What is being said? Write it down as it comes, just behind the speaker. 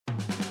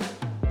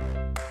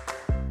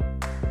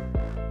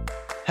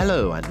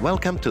Hello, and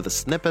welcome to the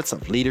Snippets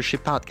of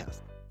Leadership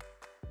podcast.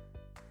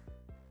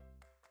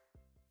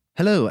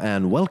 Hello,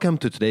 and welcome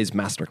to today's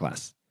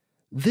masterclass.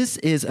 This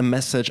is a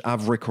message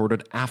I've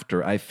recorded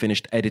after I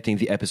finished editing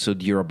the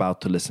episode you're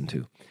about to listen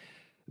to.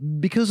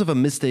 Because of a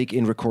mistake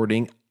in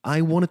recording,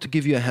 I wanted to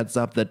give you a heads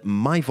up that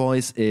my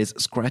voice is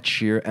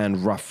scratchier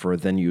and rougher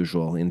than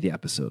usual in the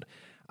episode.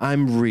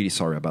 I'm really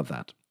sorry about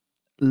that.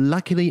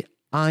 Luckily,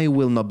 I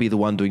will not be the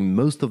one doing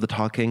most of the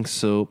talking,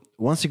 so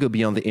once you go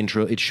beyond the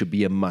intro, it should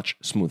be a much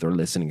smoother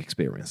listening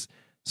experience.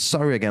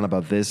 Sorry again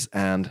about this,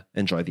 and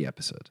enjoy the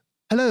episode.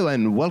 Hello,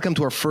 and welcome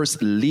to our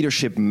first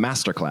Leadership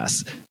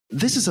Masterclass.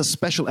 This is a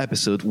special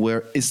episode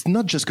where it's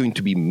not just going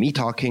to be me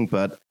talking,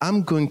 but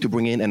I'm going to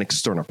bring in an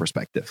external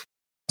perspective.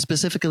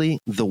 Specifically,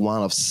 the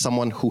one of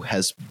someone who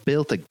has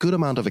built a good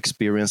amount of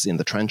experience in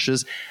the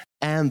trenches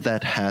and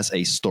that has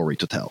a story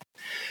to tell.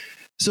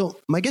 So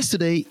my guest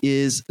today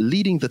is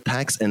leading the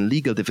tax and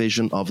legal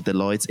division of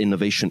Deloitte's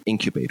Innovation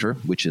Incubator,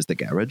 which is the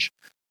Garage,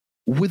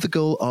 with the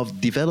goal of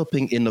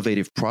developing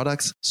innovative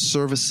products,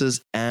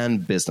 services,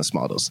 and business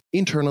models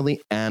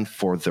internally and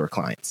for their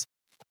clients.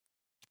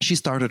 She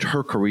started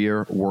her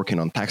career working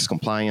on tax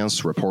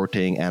compliance,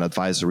 reporting, and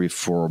advisory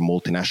for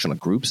multinational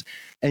groups,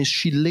 and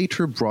she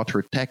later brought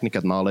her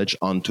technical knowledge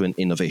onto an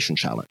innovation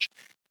challenge.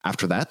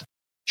 After that,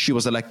 she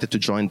was elected to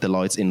join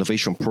Deloitte's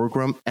innovation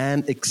program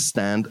and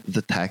extend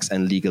the tax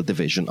and legal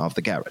division of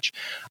the Garage.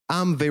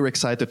 I'm very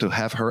excited to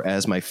have her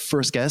as my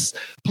first guest.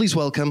 Please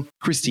welcome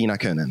Christina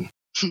Können.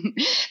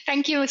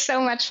 Thank you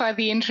so much for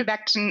the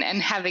introduction and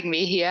having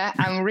me here.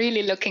 I'm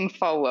really looking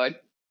forward.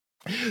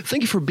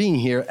 Thank you for being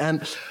here.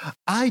 And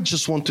I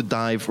just want to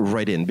dive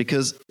right in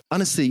because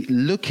honestly,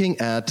 looking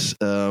at,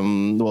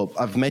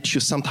 I've met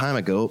you some time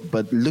ago,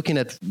 but looking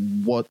at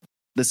what,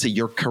 let's say,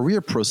 your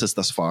career process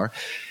thus far,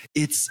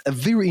 it's a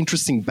very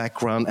interesting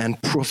background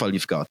and profile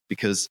you've got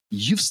because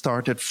you've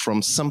started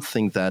from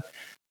something that,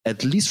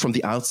 at least from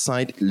the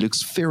outside,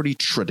 looks fairly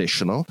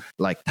traditional,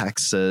 like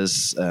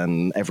taxes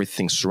and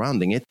everything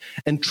surrounding it,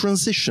 and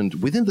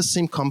transitioned within the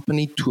same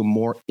company to a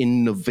more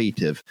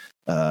innovative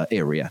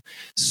area.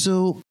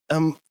 So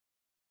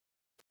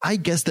I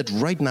guess that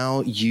right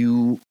now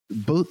you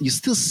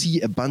still see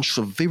a bunch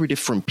of very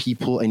different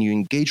people and you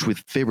engage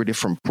with very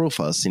different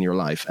profiles in your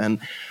life. And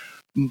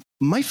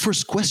my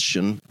first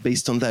question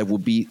based on that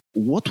would be,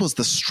 what was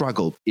the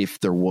struggle, if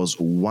there was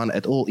one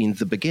at all in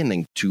the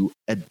beginning, to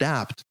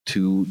adapt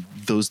to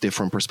those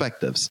different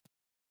perspectives?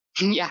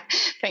 Yeah,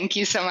 thank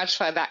you so much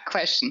for that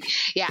question.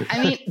 Yeah,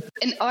 I mean,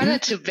 in order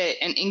to build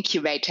an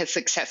incubator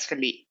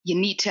successfully, you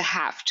need to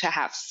have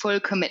full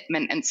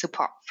commitment and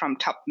support from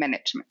top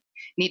management.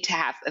 Need to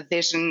have a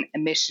vision, a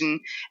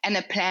mission, and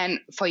a plan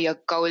for your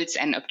goals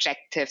and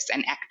objectives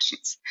and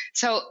actions.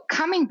 So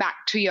coming back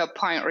to your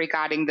point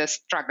regarding the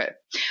struggle,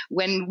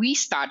 when we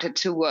started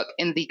to work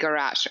in the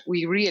Garage,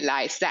 we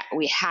realized that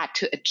we had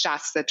to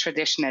adjust the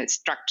traditional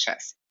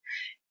structures.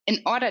 In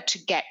order to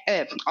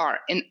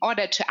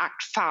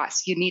act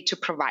fast, you need to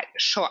provide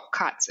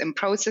shortcuts in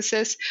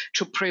processes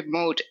to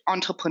promote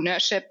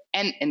entrepreneurship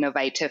and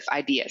innovative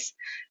ideas.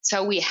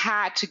 So we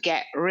had to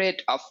get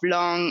rid of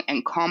long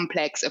and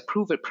complex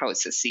approval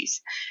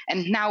processes.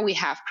 And now we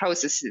have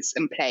processes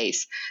in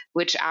place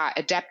which are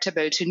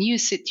adaptable to new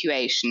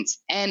situations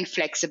and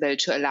flexible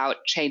to allow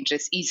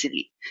changes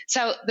easily.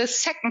 So the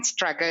second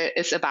struggle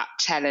is about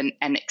talent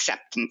and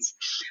acceptance.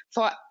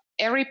 For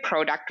every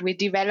product we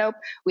develop,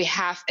 we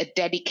have a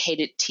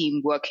dedicated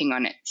team working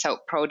on it. So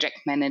project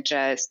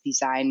managers,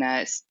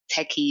 designers,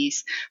 techies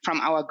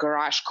from our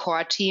Garage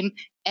core team,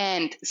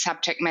 and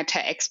subject matter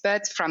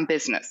experts from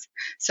business.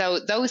 So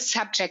those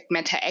subject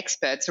matter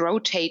experts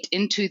rotate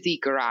into the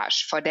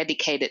Garage for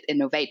dedicated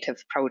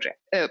innovative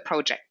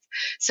projects.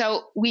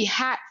 So we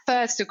had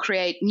first to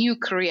create new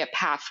career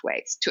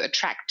pathways to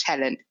attract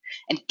talent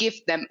and give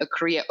them a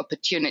career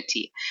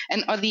opportunity.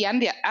 And on the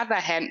other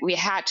hand, we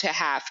had to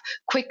have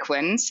quick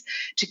wins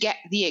to get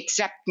the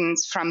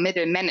acceptance from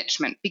middle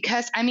management.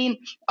 Because, I mean,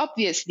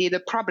 obviously the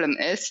problem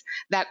is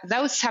that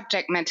those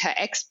subject matter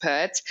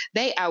experts,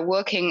 they are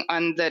working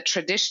on the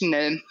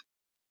traditional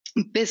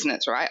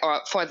business, right?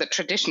 Or for the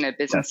traditional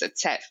business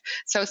itself.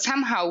 So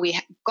somehow we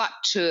got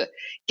to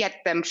get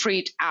them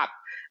freed up,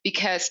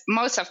 because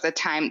most of the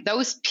time,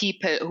 those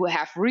people who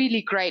have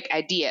really great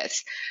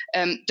ideas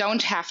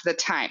don't have the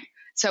time.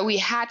 So we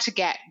had to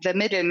get the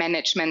middle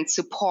management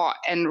support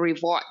and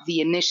reward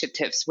the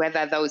initiatives,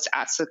 whether those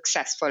are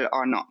successful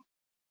or not.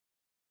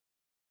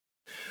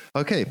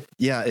 Okay.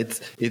 Yeah,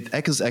 it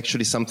echoes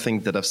actually something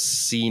that I've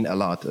seen a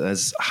lot,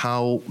 as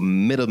how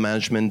middle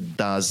management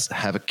does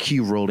have a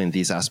key role in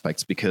these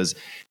aspects, because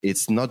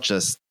it's not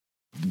just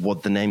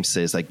what the name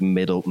says, like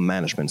middle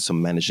management, so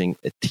managing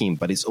a team,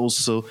 but it's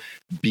also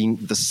being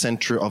the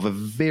center of a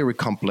very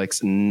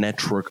complex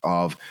network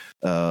of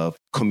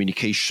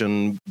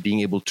communication, being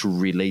able to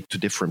relate to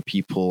different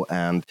people,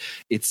 and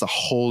it's a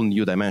whole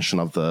new dimension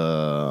of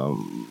the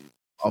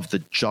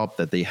job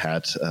that they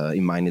had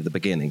in mind in the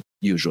beginning,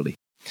 usually.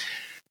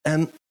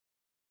 And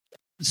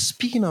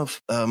speaking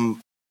of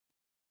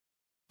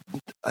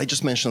I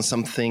just mentioned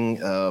something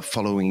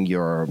following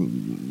your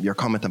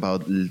comment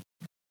about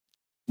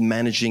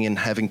managing and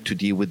having to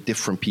deal with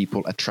different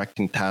people,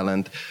 attracting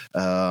talent,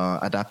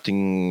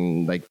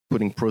 adapting, like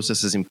putting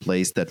processes in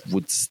place that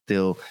would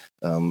still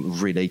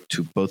relate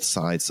to both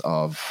sides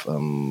of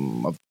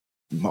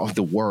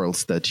the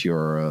worlds that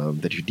you're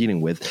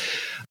dealing with.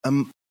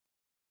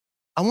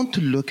 I want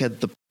to look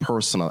at the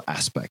personal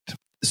aspect.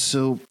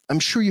 So I'm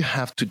sure you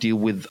have to deal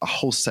with a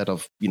whole set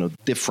of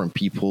different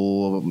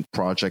people,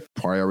 project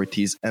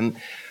priorities, and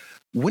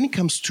when it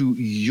comes to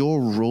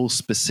your role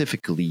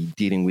specifically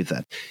dealing with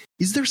that,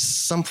 is there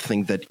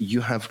something that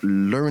you have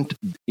learned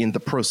in the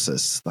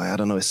process? I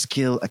don't know, a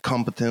skill, a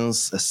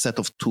competence, a set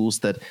of tools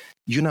that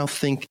you now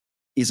think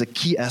is a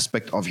key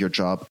aspect of your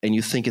job, and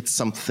you think it's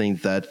something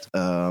that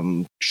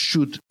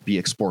should be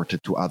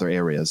exported to other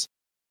areas?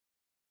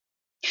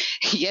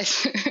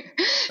 Yes,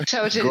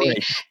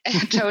 totally.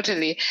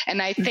 Totally. And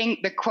I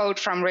think the quote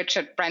from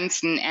Richard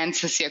Branson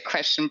answers your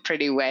question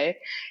pretty well.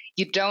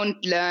 You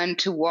don't learn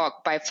to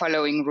walk by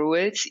following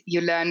rules.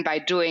 You learn by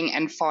doing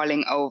and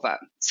falling over.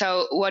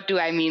 So what do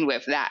I mean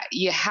with that?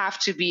 You have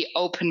to be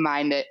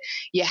open-minded.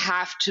 You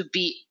have to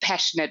be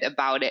passionate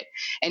about it.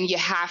 And you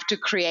have to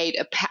create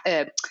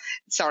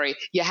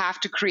you have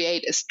to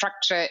create a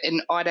structure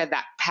in order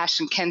that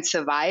passion can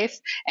survive.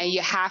 And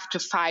you have to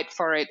fight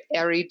for it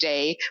every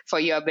day for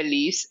your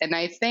beliefs. And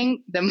I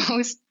think the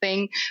most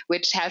thing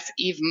which has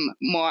even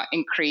more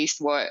increased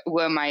were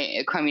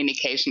my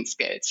communication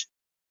skills.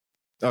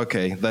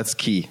 Okay, that's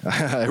key.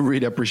 I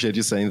really appreciate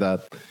you saying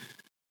that.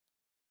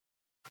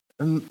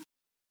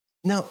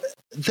 Now,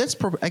 that's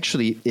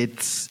actually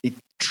it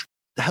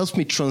helps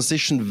me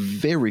transition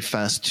very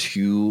fast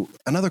to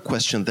another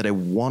question that I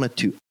wanted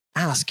to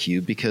ask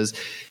you, because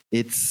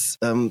it's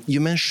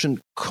you mentioned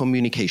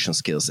communication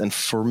skills, and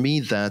for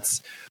me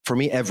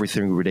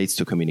everything relates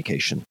to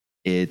communication.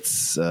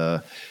 It's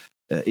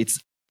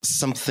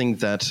something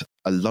that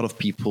a lot of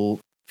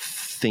people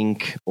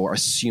think or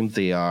assume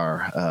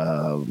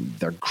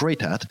they're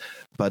great at,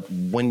 but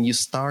when you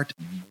start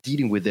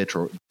dealing with it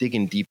or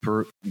digging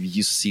deeper,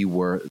 you see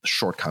where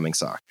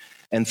shortcomings are.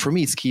 And for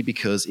me, it's key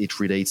because it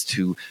relates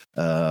to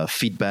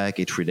feedback,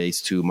 it relates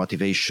to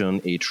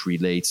motivation, it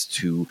relates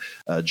to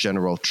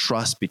general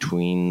trust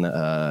between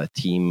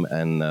team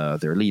and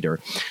their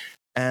leader.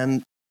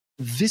 And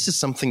this is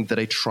something that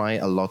I try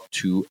a lot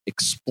to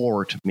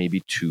export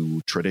maybe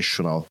to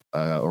traditional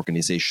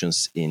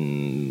organizations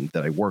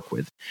that I work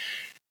with.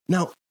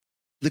 Now,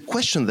 the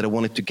question that I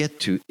wanted to get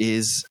to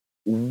is,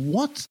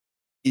 what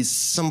is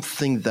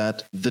something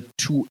that the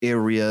two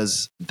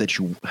areas that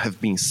you have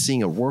been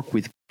seeing or work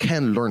with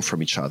can learn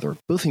from each other,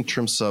 both in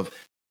terms of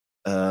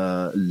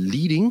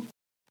leading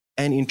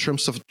and in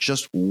terms of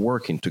just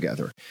working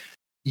together?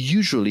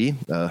 Usually,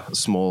 a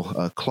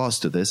small clause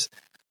to this,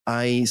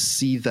 I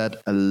see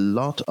that a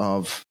lot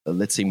of,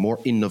 let's say, more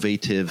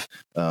innovative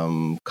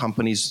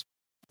companies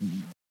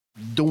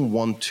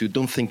don't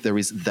think there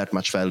is that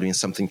much value in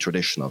something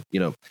traditional,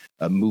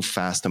 move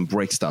fast and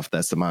break stuff.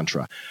 That's the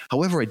mantra.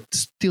 However, I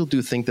still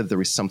do think that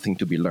there is something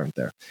to be learned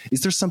there.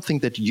 Is there something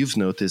that you've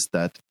noticed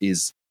that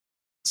is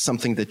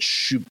something that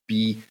should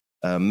be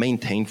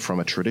maintained from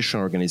a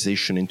traditional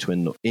organization into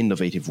an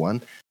innovative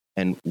one?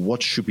 And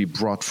what should be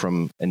brought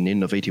from an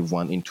innovative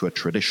one into a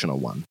traditional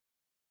one?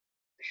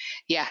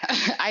 Yeah,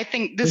 I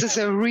think this is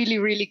a really,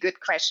 really good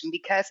question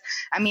because,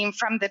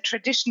 from the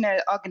traditional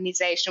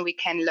organization, we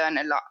can learn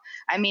a lot.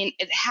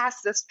 It has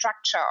the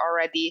structure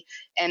already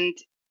and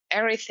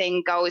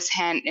everything goes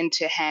hand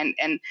into hand.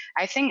 And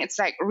I think it's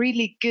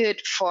really good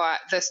for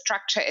the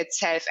structure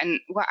itself. And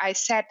what I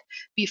said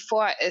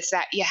before is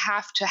that you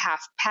have to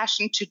have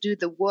passion to do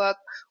the work,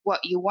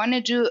 what you want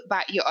to do,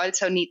 but you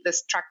also need the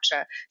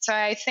structure. So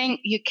I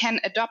think you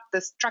can adopt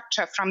the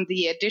structure from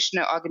the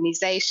additional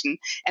organization.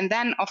 And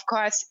then, of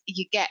course,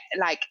 you get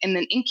in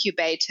an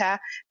incubator,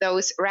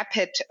 those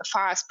rapid,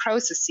 fast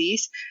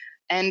processes,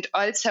 and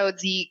also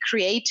the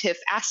creative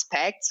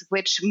aspects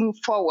which move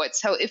forward.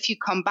 So if you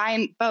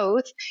combine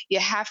both,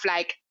 you have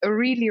a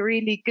really,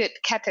 really good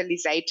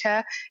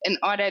catalysator in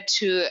order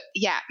to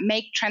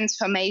make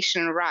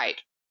transformation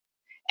right.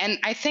 And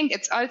I think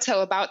it's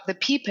also about the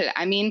people.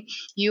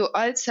 You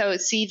also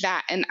see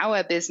that in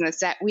our business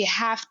that we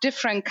have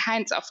different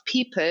kinds of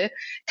people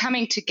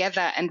coming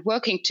together and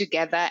working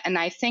together. And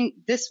I think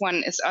this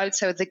one is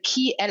also the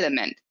key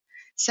element.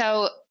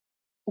 So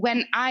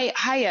when I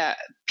hire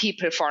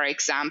people, for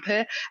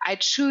example, I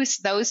choose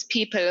those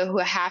people who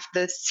have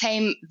the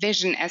same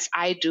vision as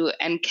I do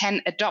and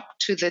can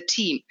adopt to the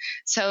team.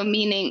 So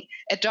meaning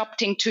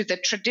adopting to the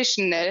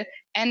traditional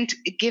and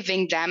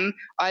giving them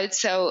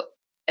also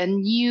a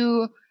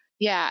new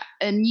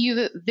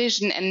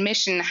vision and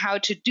mission how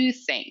to do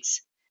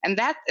things. And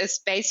that is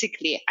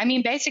basically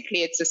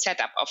it's the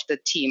setup of the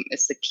team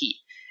is the key.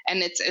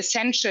 And it's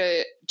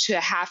essential to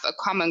have a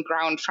common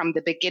ground from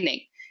the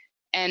beginning.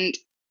 And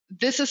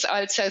this is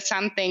also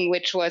something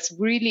which was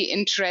really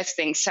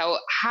interesting. So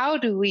how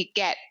do we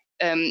get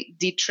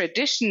the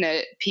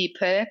traditional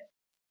people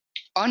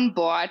on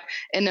board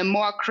in a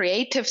more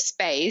creative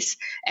space?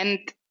 And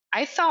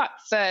I thought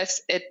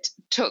first it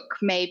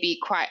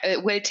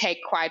will take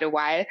quite a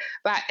while,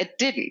 but it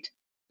didn't.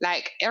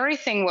 Like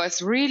everything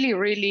was really,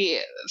 really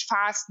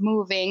fast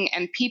moving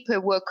and people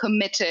were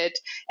committed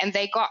and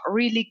they got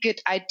really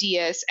good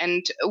ideas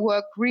and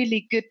worked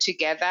really good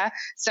together.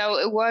 So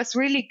it was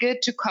really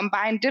good to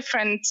combine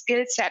different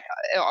skill set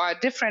or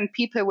different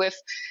people with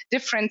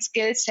different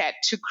skill set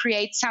to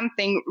create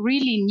something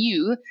really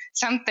new,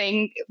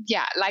 something,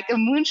 like a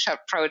moonshot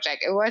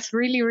project. It was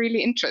really,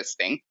 really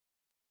interesting.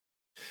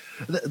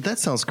 That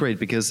sounds great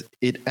because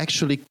it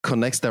actually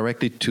connects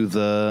directly to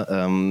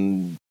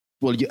the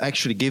well, you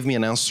actually gave me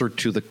an answer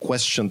to the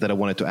question that I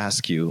wanted to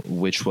ask you,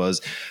 which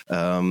was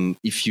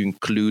if you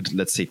include,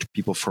 let's say,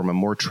 people from a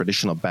more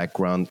traditional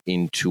background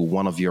into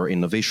one of your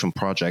innovation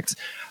projects,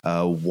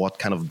 what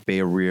kind of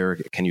barrier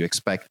can you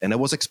expect? And I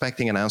was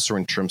expecting an answer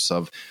in terms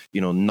of,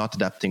 not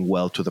adapting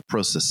well to the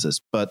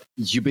processes. But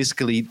you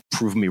basically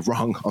proved me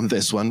wrong on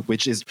this one,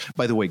 which is,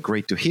 by the way,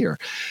 great to hear.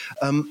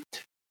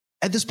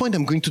 At this point,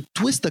 I'm going to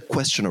twist the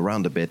question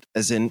around a bit,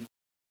 as in,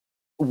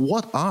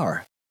 what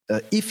are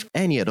if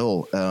any at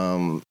all,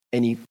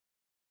 any,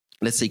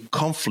 let's say,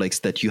 conflicts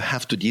that you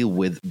have to deal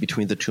with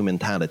between the two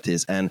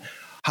mentalities, and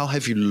how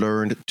have you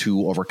learned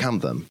to overcome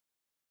them?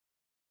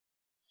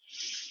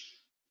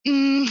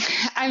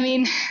 I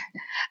mean,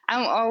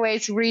 I'm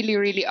always really,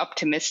 really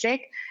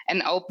optimistic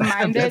and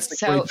open-minded.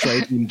 That's a great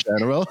trait in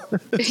general.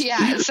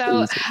 Yeah,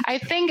 so I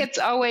think it's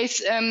always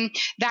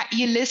that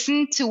you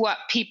listen to what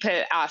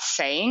people are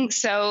saying.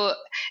 So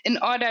in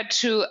order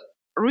to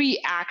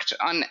react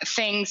on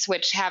things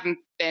which haven't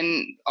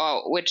been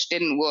or which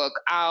didn't work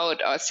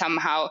out, or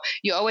somehow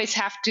you always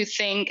have to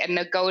think and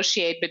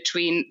negotiate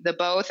between the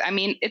both. I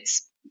mean,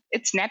 it's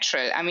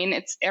natural. I mean,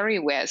 it's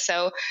everywhere.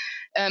 So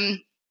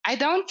I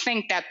don't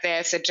think that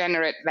there's a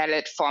general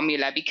valid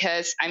formula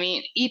because, I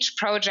mean, each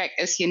project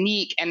is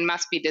unique and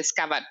must be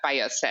discovered by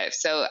yourself.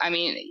 So, I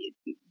mean,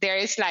 there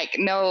is like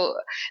no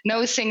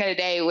single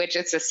day which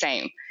is the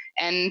same.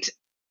 And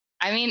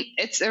I mean,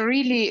 it's a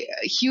really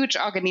huge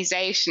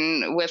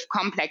organization with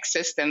complex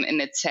system in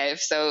itself.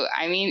 So,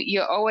 I mean,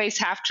 you always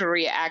have to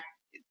react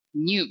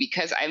new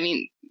because, I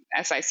mean,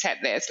 as I said,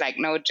 there's like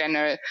no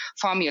general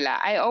formula.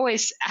 I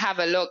always have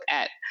a look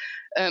at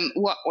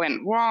what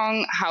went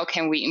wrong, how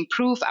can we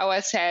improve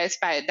ourselves,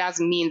 but it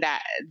doesn't mean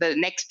that the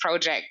next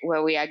project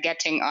where we are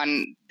getting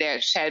on,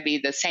 there shall be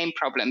the same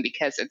problem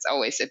because it's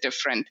always a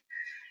different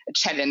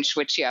challenge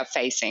which you are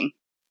facing.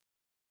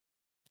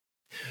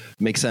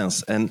 Makes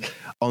sense. And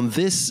on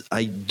this,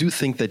 I do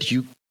think that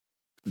you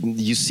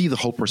see the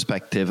whole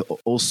perspective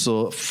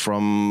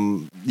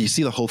you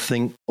see the whole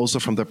thing also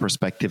from the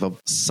perspective of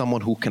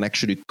someone who can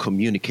actually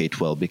communicate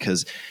well,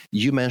 because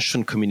you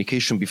mentioned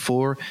communication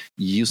before.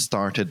 You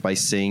started by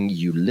saying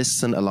you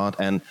listen a lot,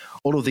 and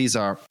all of these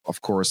are,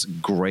 of course,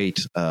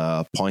 great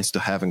points to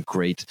have and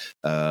great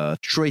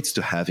traits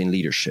to have in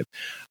leadership.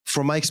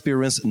 From my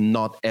experience,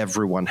 not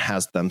everyone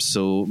has them,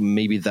 so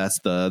maybe that's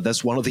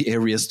one of the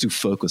areas to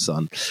focus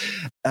on.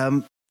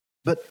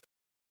 But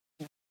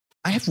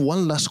I have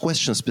one last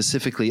question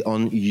specifically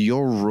on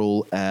your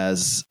role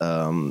as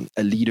a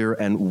leader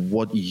and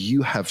what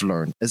you have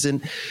learned. As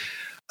in,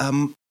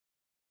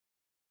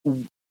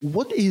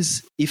 what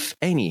is, if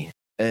any,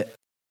 a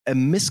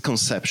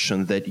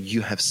misconception that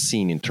you have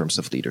seen in terms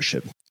of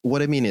leadership?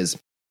 What I mean is,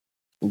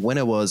 when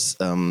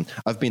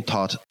I've been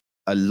taught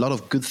a lot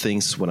of good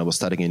things when I was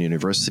studying in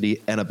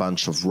university and a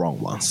bunch of wrong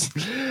ones.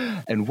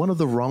 And one of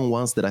the wrong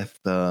ones that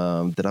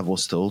I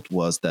was told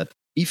was that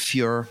if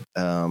your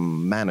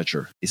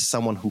manager is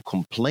someone who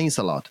complains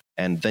a lot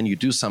and then you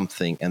do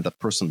something and the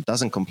person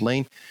doesn't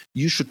complain,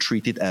 you should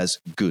treat it as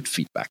good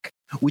feedback,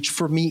 which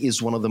for me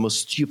is one of the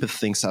most stupid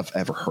things I've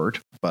ever heard.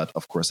 But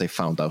of course, I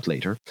found out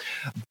later.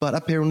 But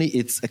apparently,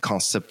 it's a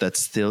concept that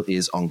still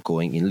is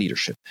ongoing in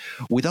leadership.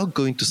 Without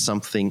going to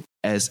something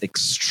as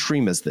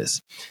extreme as this,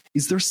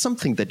 is there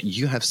something that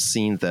you have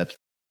seen that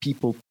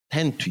people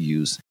tend to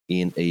use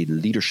in a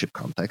leadership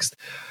context,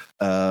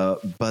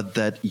 but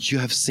that you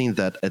have seen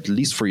that, at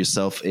least for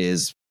yourself,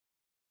 is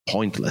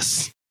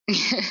pointless?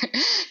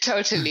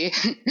 Totally.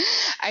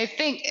 I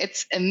think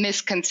it's a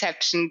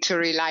misconception to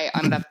rely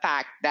on the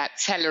fact that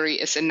salary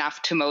is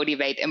enough to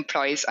motivate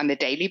employees on a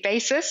daily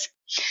basis.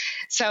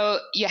 So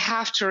you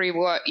have to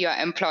reward your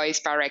employees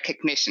by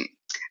recognition.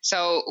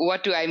 So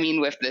what do I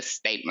mean with this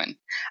statement?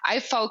 I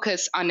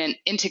focus on an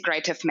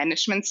integrative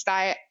management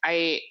style.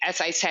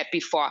 As I said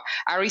before,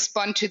 I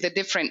respond to the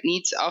different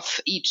needs of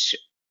each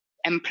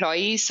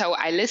employee. So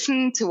I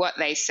listen to what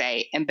they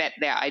say, embed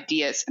their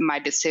ideas in my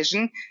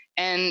decision,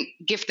 and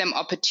give them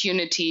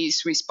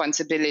opportunities,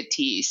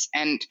 responsibilities,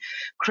 and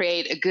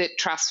create a good,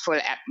 trustful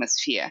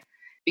atmosphere.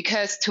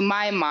 Because to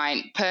my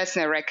mind,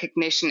 personal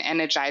recognition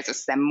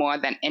energizes them more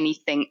than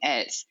anything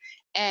else.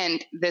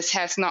 And this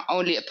has not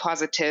only a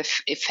positive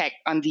effect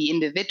on the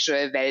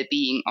individual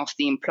well-being of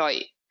the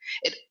employee,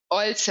 it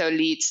also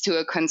leads to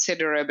a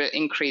considerable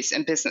increase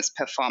in business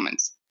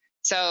performance.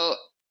 So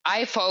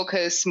I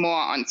focus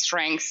more on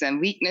strengths and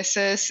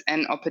weaknesses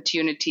and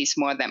opportunities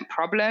more than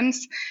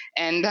problems.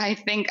 And I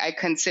think I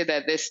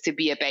consider this to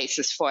be a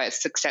basis for a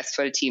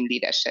successful team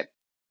leadership.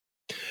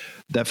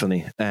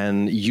 Definitely.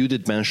 And you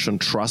did mention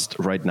trust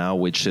right now,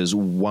 which is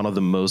one of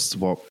the most,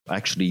 well,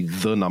 actually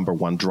the number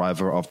one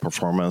driver of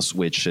performance,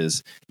 which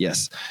is,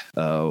 yes,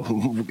 a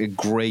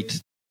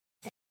great,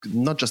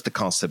 not just the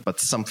concept, but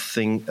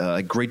something,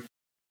 a great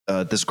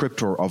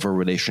descriptor of a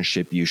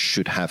relationship you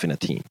should have in a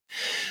team.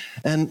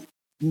 And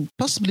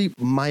possibly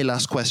my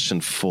last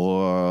question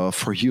for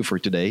you for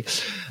today.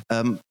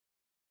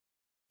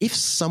 If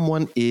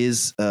someone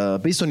is,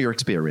 based on your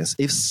experience,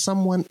 if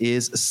someone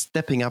is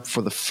stepping up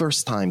for the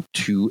first time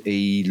to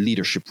a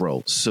leadership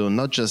role, so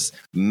not just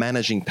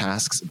managing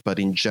tasks, but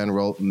in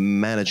general,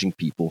 managing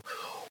people,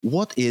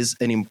 what is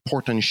an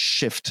important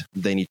shift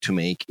they need to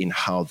make in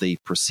how they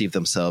perceive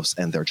themselves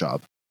and their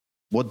job?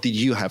 What did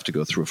you have to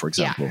go through, for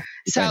example?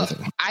 Yeah. So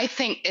I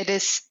think it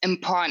is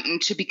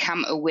important to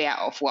become aware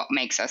of what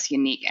makes us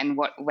unique and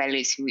what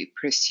values we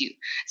pursue.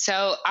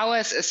 So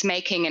ours is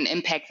making an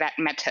impact that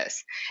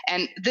matters.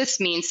 And this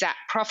means that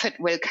profit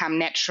will come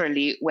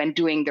naturally when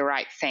doing the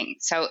right thing.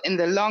 So in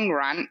the long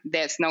run,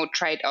 there's no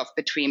trade-off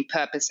between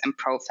purpose and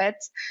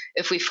profits.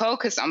 If we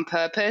focus on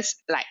purpose,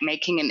 like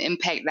making an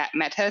impact that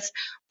matters,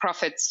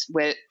 profits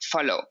will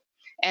follow.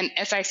 And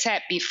as I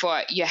said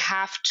before, you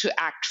have to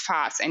act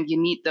fast, and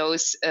you need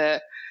those.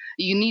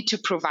 You need to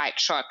provide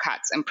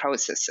shortcuts and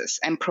processes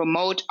and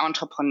promote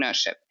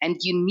entrepreneurship. And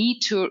you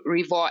need to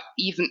reward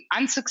even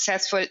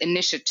unsuccessful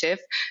initiative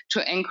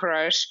to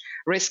encourage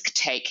risk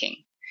taking.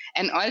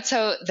 And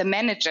also, the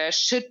manager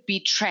should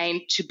be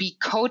trained to be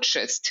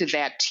coaches to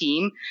their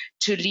team,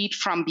 to lead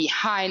from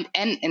behind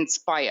and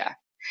inspire.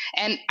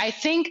 And I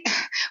think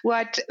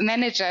what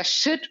managers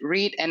should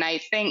read, and I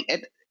think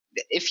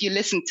if you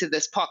listen to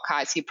this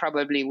podcast, you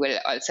probably will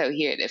also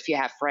hear it if you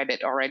have read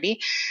it already.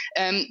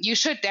 You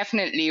should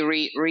definitely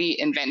read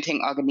Reinventing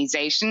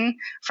Organization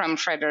from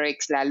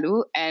Frederic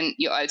Laloux, and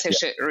you also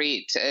should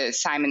read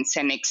Simon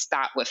Sinek's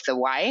Start with the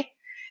Why,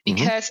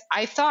 because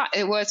I thought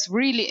it was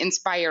really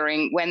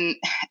inspiring when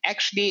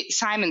actually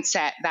Simon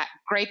said that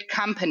great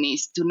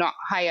companies do not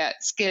hire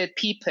skilled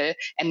people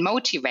and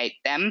motivate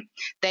them.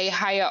 They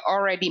hire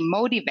already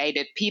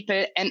motivated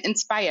people and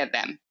inspire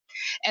them.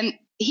 And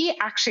he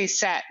actually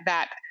said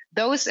that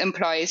those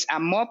employees are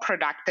more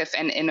productive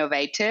and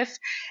innovative,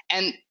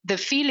 and the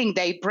feeling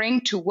they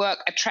bring to work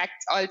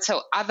attracts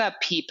also other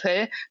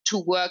people to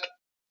work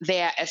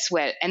there as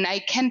well. And I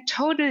can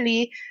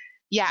totally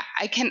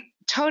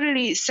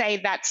say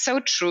that's so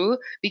true,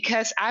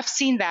 because I've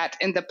seen that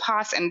in the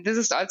past. And this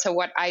is also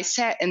what I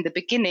said in the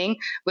beginning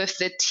with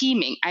the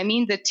teaming. I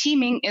mean, the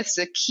teaming is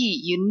the key.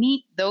 You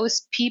need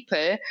those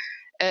people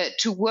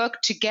to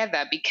work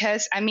together,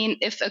 because I mean,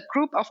 if a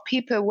group of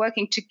people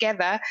working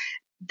together,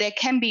 there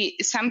can be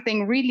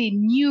something really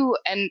new,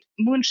 and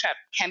moonshot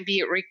can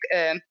be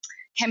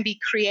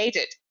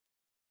created.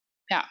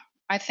 Yeah,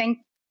 I think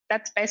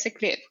that's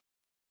basically it.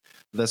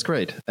 That's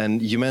great.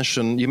 And you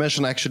mentioned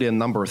actually a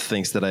number of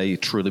things that I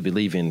truly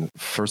believe in.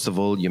 First of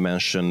all, you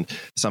mentioned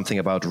something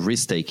about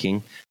risk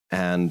taking.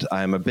 And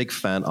I'm a big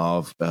fan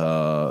of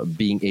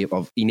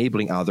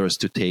enabling others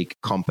to take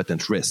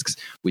competent risks,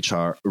 which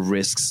are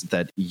risks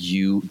that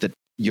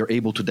you're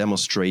able to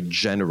demonstrate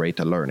generate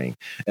a learning,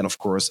 and of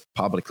course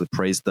publicly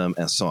praise them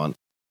and so on.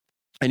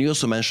 And you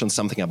also mentioned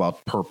something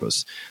about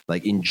purpose,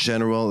 like in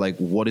general, like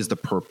what is the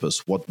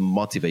purpose? What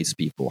motivates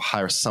people?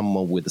 Hire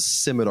someone with a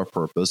similar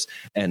purpose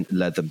and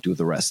let them do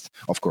the rest.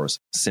 Of course,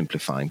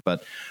 simplifying,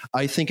 but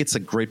I think it's a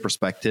great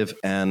perspective,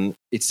 and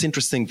it's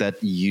interesting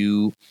that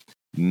you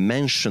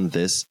mentioned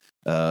this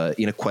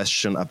in a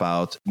question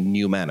about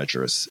new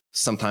managers.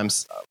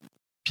 Sometimes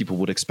people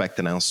would expect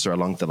an answer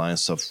along the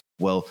lines of,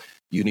 well,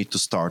 you need to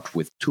start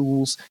with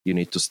tools, you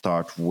need to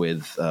start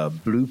with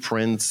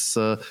blueprints,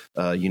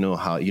 you know,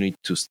 how you need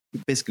to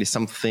basically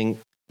something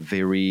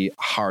very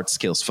hard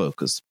skills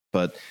focused.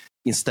 But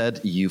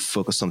instead, you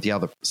focus on the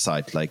other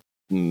side, like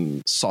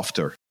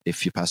softer,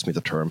 if you pass me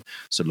the term.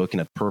 So looking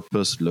at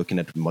purpose, looking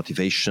at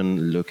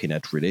motivation, looking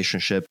at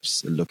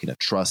relationships, looking at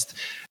trust.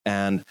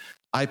 And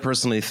I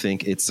personally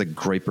think it's a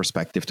great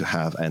perspective to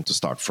have and to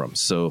start from.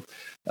 So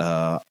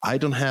I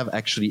don't have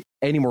actually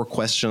any more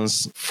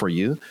questions for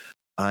you.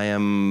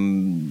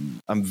 I'm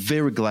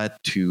very glad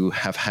to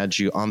have had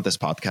you on this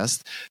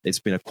podcast. It's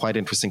been a quite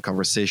interesting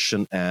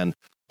conversation and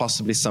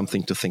possibly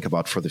something to think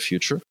about for the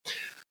future.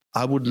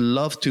 I would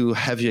love to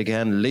have you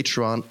again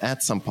later on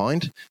at some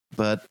point.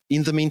 But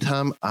in the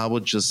meantime, I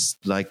would just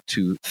like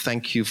to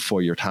thank you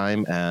for your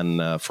time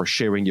and for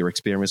sharing your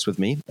experience with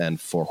me and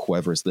for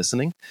whoever is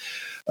listening.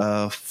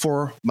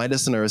 For my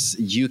listeners,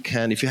 you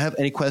can, if you have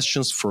any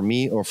questions for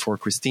me or for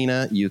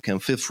Christina, you can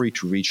feel free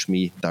to reach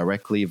me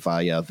directly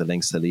via the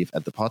links I leave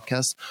at the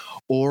podcast,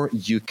 or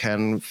you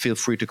can feel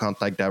free to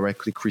contact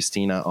directly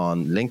Christina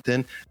on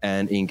LinkedIn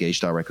and engage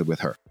directly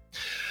with her.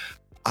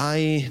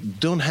 I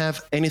don't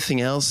have anything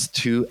else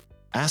to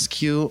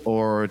ask you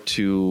or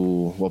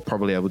to, well,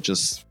 probably I would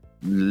just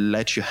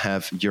let you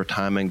have your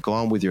time and go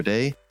on with your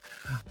day.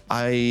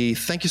 I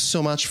thank you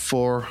so much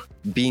for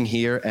being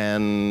here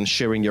and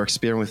sharing your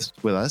experience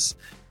with us,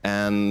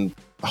 and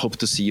I hope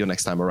to see you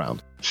next time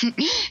around.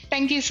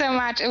 Thank you so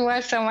much. It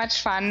was so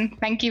much fun.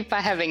 Thank you for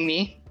having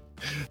me.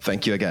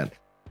 Thank you again.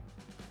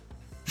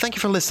 Thank you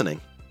for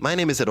listening. My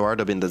name is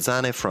Eduardo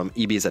Bindazzane from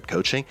EBZ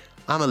Coaching.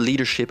 I'm a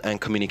leadership and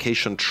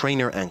communication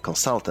trainer and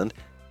consultant.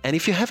 And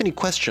if you have any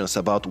questions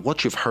about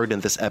what you've heard in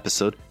this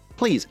episode,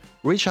 please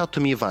reach out to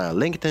me via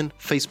LinkedIn,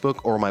 Facebook,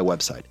 or my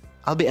website.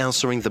 I'll be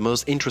answering the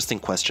most interesting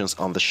questions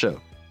on the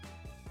show.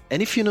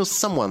 And if you know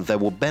someone that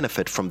will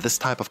benefit from this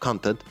type of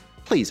content,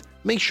 please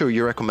make sure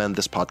you recommend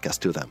this podcast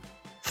to them.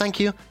 Thank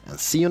you, and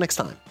see you next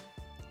time.